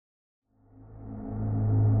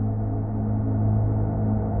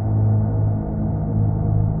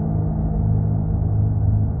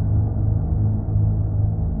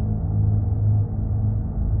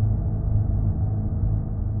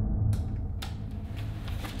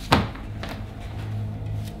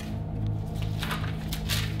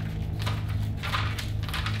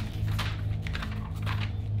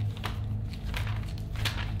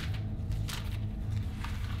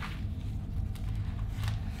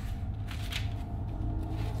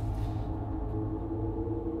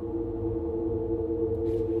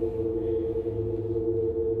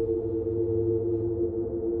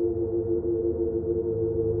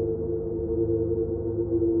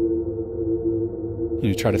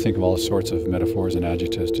You try to think of all sorts of metaphors and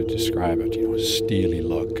adjectives to describe it. Steely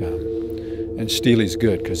look. And steely's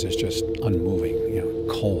good because it's just unmoving,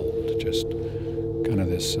 cold, just kind of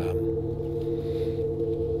this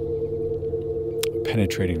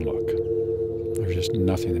penetrating look. There's just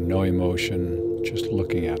nothing, no emotion, just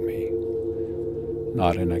looking at me.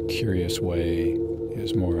 Not in a curious way.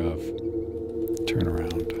 It's more of turn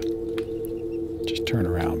around. Just turn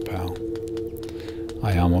around, pal.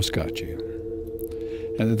 I almost got you.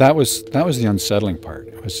 And that was the unsettling part.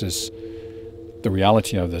 It was the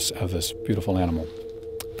reality of this beautiful animal,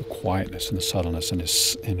 the quietness and the subtleness and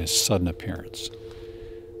his sudden appearance.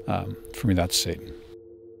 For me, that's Satan.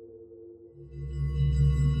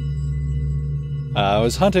 I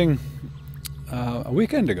was hunting a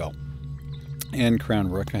weekend ago in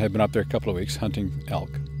Cranbrook. I had been up there a couple of weeks hunting elk,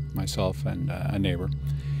 myself and a neighbor.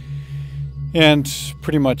 And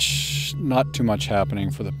pretty much not too much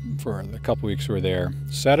happening for the couple weeks we were there.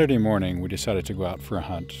 Saturday morning, we decided to go out for a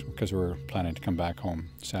hunt because we were planning to come back home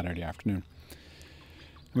Saturday afternoon.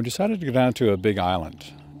 We decided to go down to a big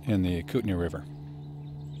island in the Kootenai River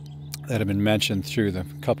that had been mentioned through the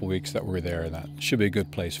couple weeks that we were there. That should be a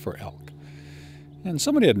good place for elk. And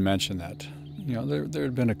somebody had mentioned that, there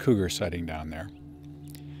had been a cougar sighting down there,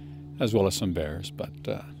 as well as some bears, but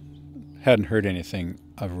hadn't heard anything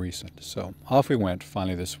of recent. So off we went.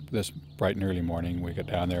 Finally, this bright and early morning, we got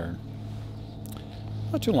down there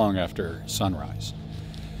not too long after sunrise.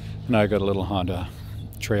 And I got a little Honda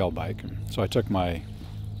trail bike. And so I took my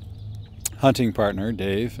hunting partner,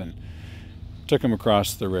 Dave, and took him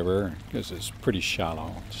across the river because it's pretty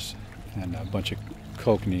shallow, and a bunch of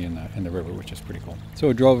kokanee in the river, which is pretty cool. So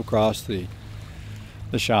we drove across the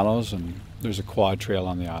shallows, and there's a quad trail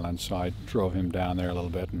on the island, so I drove him down there a little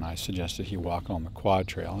bit, and I suggested he walk on the quad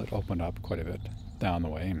trail. It opened up quite a bit down the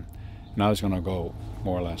way, and I was going to go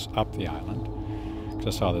more or less up the island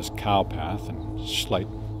because I saw this cow path and slight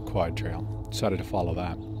quad trail. Decided to follow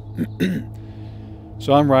that.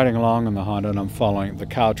 So I'm riding along on the Honda, and I'm following the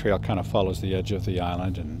cow trail. Kind of follows the edge of the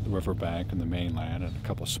island and the riverbank and the mainland and a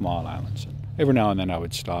couple of small islands. And every now and then I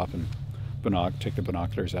would stop and take the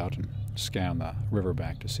binoculars out and scan the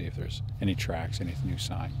riverbank to see if there's any tracks, any new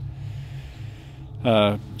sign.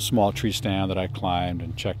 Small tree stand that I climbed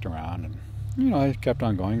and checked around, and I kept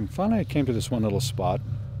on going. And finally, I came to this one little spot,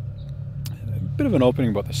 a bit of an opening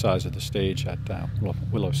about the size of the stage at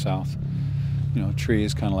Willow South.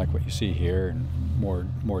 Trees kind of like what you see here, and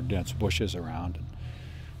more dense bushes around. And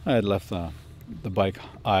I had left the bike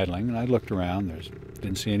idling, and I looked around.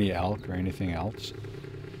 Didn't see any elk or anything else.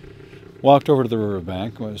 Walked over to the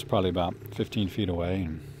riverbank. It was probably about 15 feet away,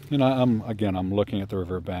 and I'm looking at the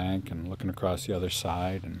riverbank and looking across the other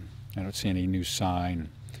side, and I don't see any new sign.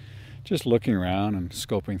 Just looking around and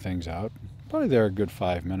scoping things out. Probably there a good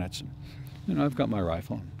 5 minutes. I've got my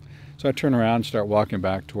rifle, so I turn around and start walking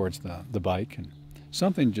back towards the bike, and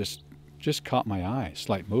something just caught my eye.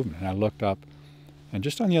 Slight movement, and I looked up, and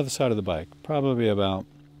just on the other side of the bike, probably about,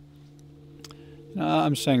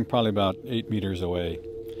 I'm saying probably about 8 meters away,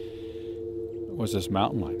 was this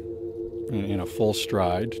mountain lion in a full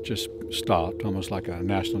stride, just stopped, almost like a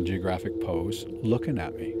National Geographic pose, looking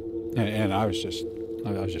at me, and I was just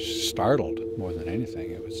startled more than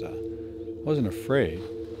anything. It was I wasn't afraid.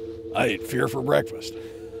 I ate fear for breakfast.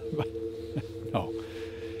 But no,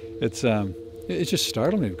 it just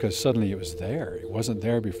startled me because suddenly it was there. It wasn't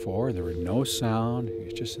there before. There was no sound. It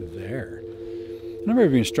was just there. I remember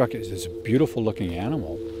being struck as this beautiful looking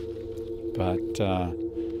animal, but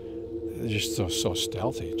just so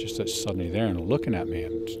stealthy, just that suddenly there and looking at me,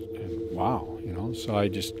 and wow, So I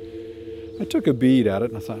took a bead at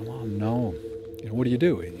it, and I thought, well, no, what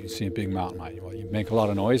do? You see a big mountain lion. Well, you make a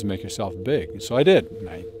lot of noise and make yourself big. And so I did, and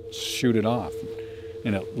I shoot it off,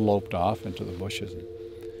 and it loped off into the bushes.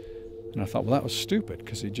 And I thought, well, that was stupid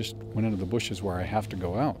because he just went into the bushes where I have to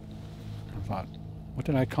go out. And I thought, what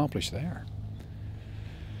did I accomplish there?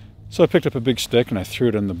 So I picked up a big stick and I threw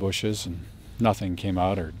it in the bushes, and nothing came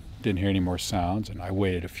out or didn't hear any more sounds. And I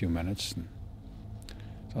waited a few minutes, and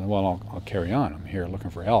so well, I'll carry on. I'm here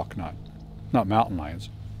looking for elk, not mountain lions.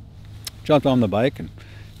 Jumped on the bike and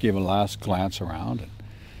gave a last glance around and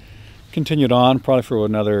continued on, probably for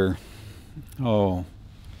another,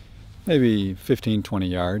 maybe 15, 20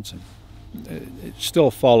 yards. And it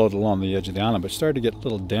still followed along the edge of the island, but started to get a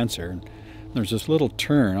little denser. And there's this little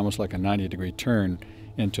turn, almost like a 90-degree turn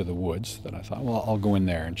into the woods, that I thought, well, I'll go in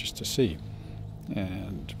there and just to see.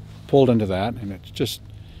 And pulled into that, and it's just,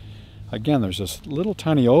 again, there's this little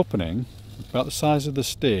tiny opening about the size of the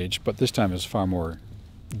stage, but this time it's far more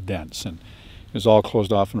dense, and it was all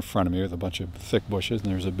closed off in front of me with a bunch of thick bushes, and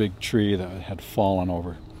there was a big tree that had fallen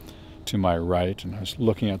over to my right, and I was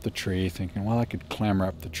looking at the tree thinking, well, I could clamber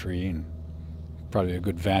up the tree and probably a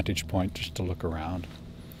good vantage point just to look around.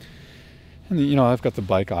 And I've got the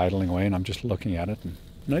bike idling away, and I'm just looking at it, and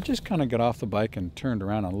I just kind of got off the bike and turned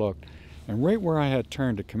around and looked, and right where I had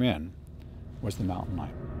turned to come in was the mountain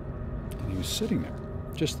lion. And he was sitting there,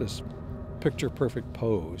 just this picture-perfect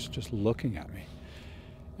pose, just looking at me.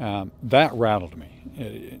 That rattled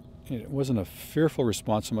me. It wasn't a fearful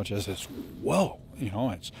response so much as this, whoa,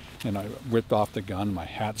 and I whipped off the gun, my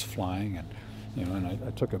hat's flying, and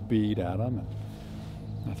I took a bead at him,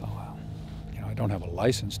 and I thought, well, I don't have a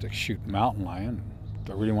license to shoot mountain lion.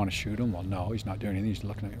 Do I really want to shoot him? Well, no, he's not doing anything. He's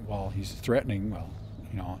looking at me. Well, he's threatening. Well,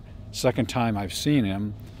 second time I've seen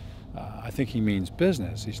him, I think he means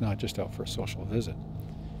business. He's not just out for a social visit.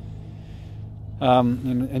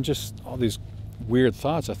 And just all these weird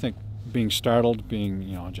thoughts. I think being startled,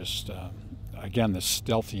 being, again, this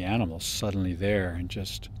stealthy animal suddenly there and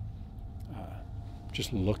just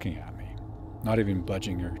looking at me, not even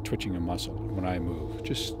budging or twitching a muscle when I move,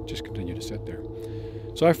 just continue to sit there.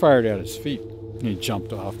 So I fired at his feet, and he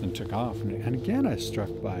jumped off and took off. And again, I was struck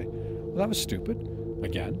by, well, that was stupid.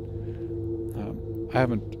 Again, I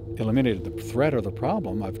haven't eliminated the threat or the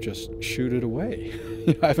problem. I've just shooted away.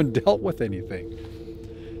 I haven't dealt with anything.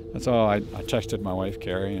 And so I texted my wife,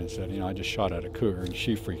 Carrie, and said, I just shot at a cougar, and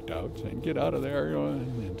she freaked out, saying, get out of there.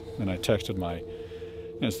 And then I texted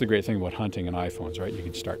it's the great thing about hunting and iPhones, right? You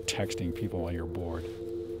can start texting people while you're bored.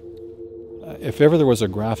 If ever there was a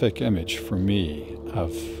graphic image for me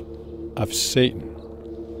of Satan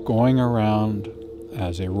going around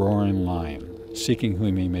as a roaring lion, seeking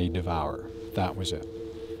whom he may devour, that was it.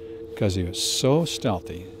 Because he was so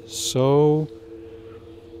stealthy, so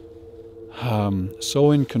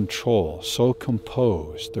in control, so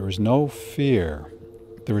composed. There was no fear.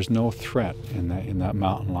 There was no threat in that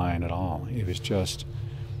mountain lion at all. It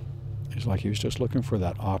was like he was just looking for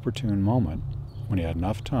that opportune moment when he had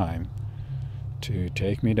enough time to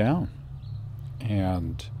take me down.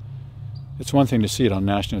 And it's one thing to see it on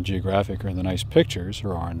National Geographic or in the nice pictures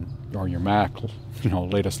or on your Mac,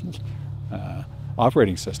 latest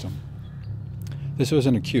operating system. This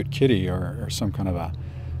wasn't a cute kitty or some kind of a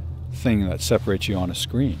thing that separates you on a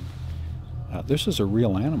screen. This is a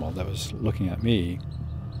real animal that was looking at me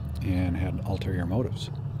and had ulterior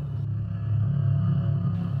motives.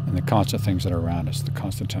 And the constant things that are around us, the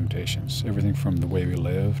constant temptations, everything from the way we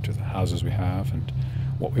live to the houses we have and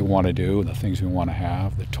what we want to do, the things we want to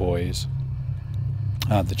have, the toys,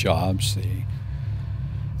 the jobs,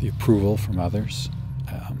 the approval from others.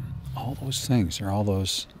 All those things,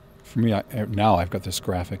 for me, now I've got this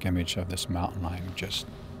graphic image of this mountain lion just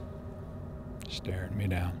staring me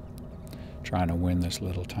down, trying to win this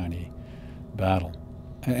little tiny battle,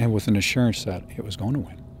 and with an assurance that it was going to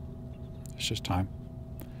win. It's just time.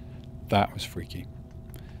 That was freaky.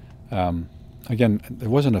 Again, there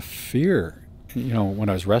wasn't a fear, when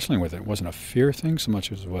I was wrestling with it, it wasn't a fear thing so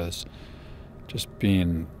much as it was just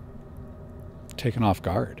being taken off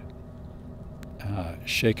guard,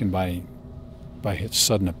 shaken by its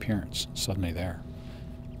sudden appearance, suddenly there.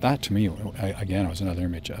 That to me, again, was another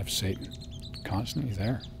image of Satan. Constantly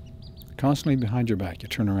there, constantly behind your back. You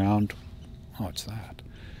turn around, oh, it's that.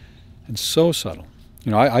 And so subtle.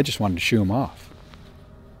 I just wanted to shoo him off.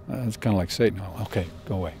 It's kind of like Satan. Oh, okay,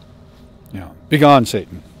 go away. Be gone,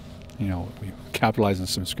 Satan. We capitalize on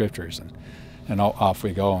some scriptures and off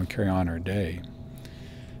we go and carry on our day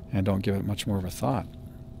and don't give it much more of a thought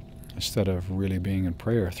instead of really being in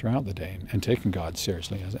prayer throughout the day and taking God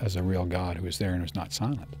seriously as a real God who is there and who's not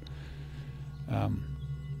silent.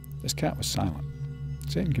 This cat was silent.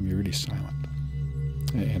 Satan can be really silent,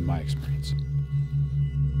 in my experience.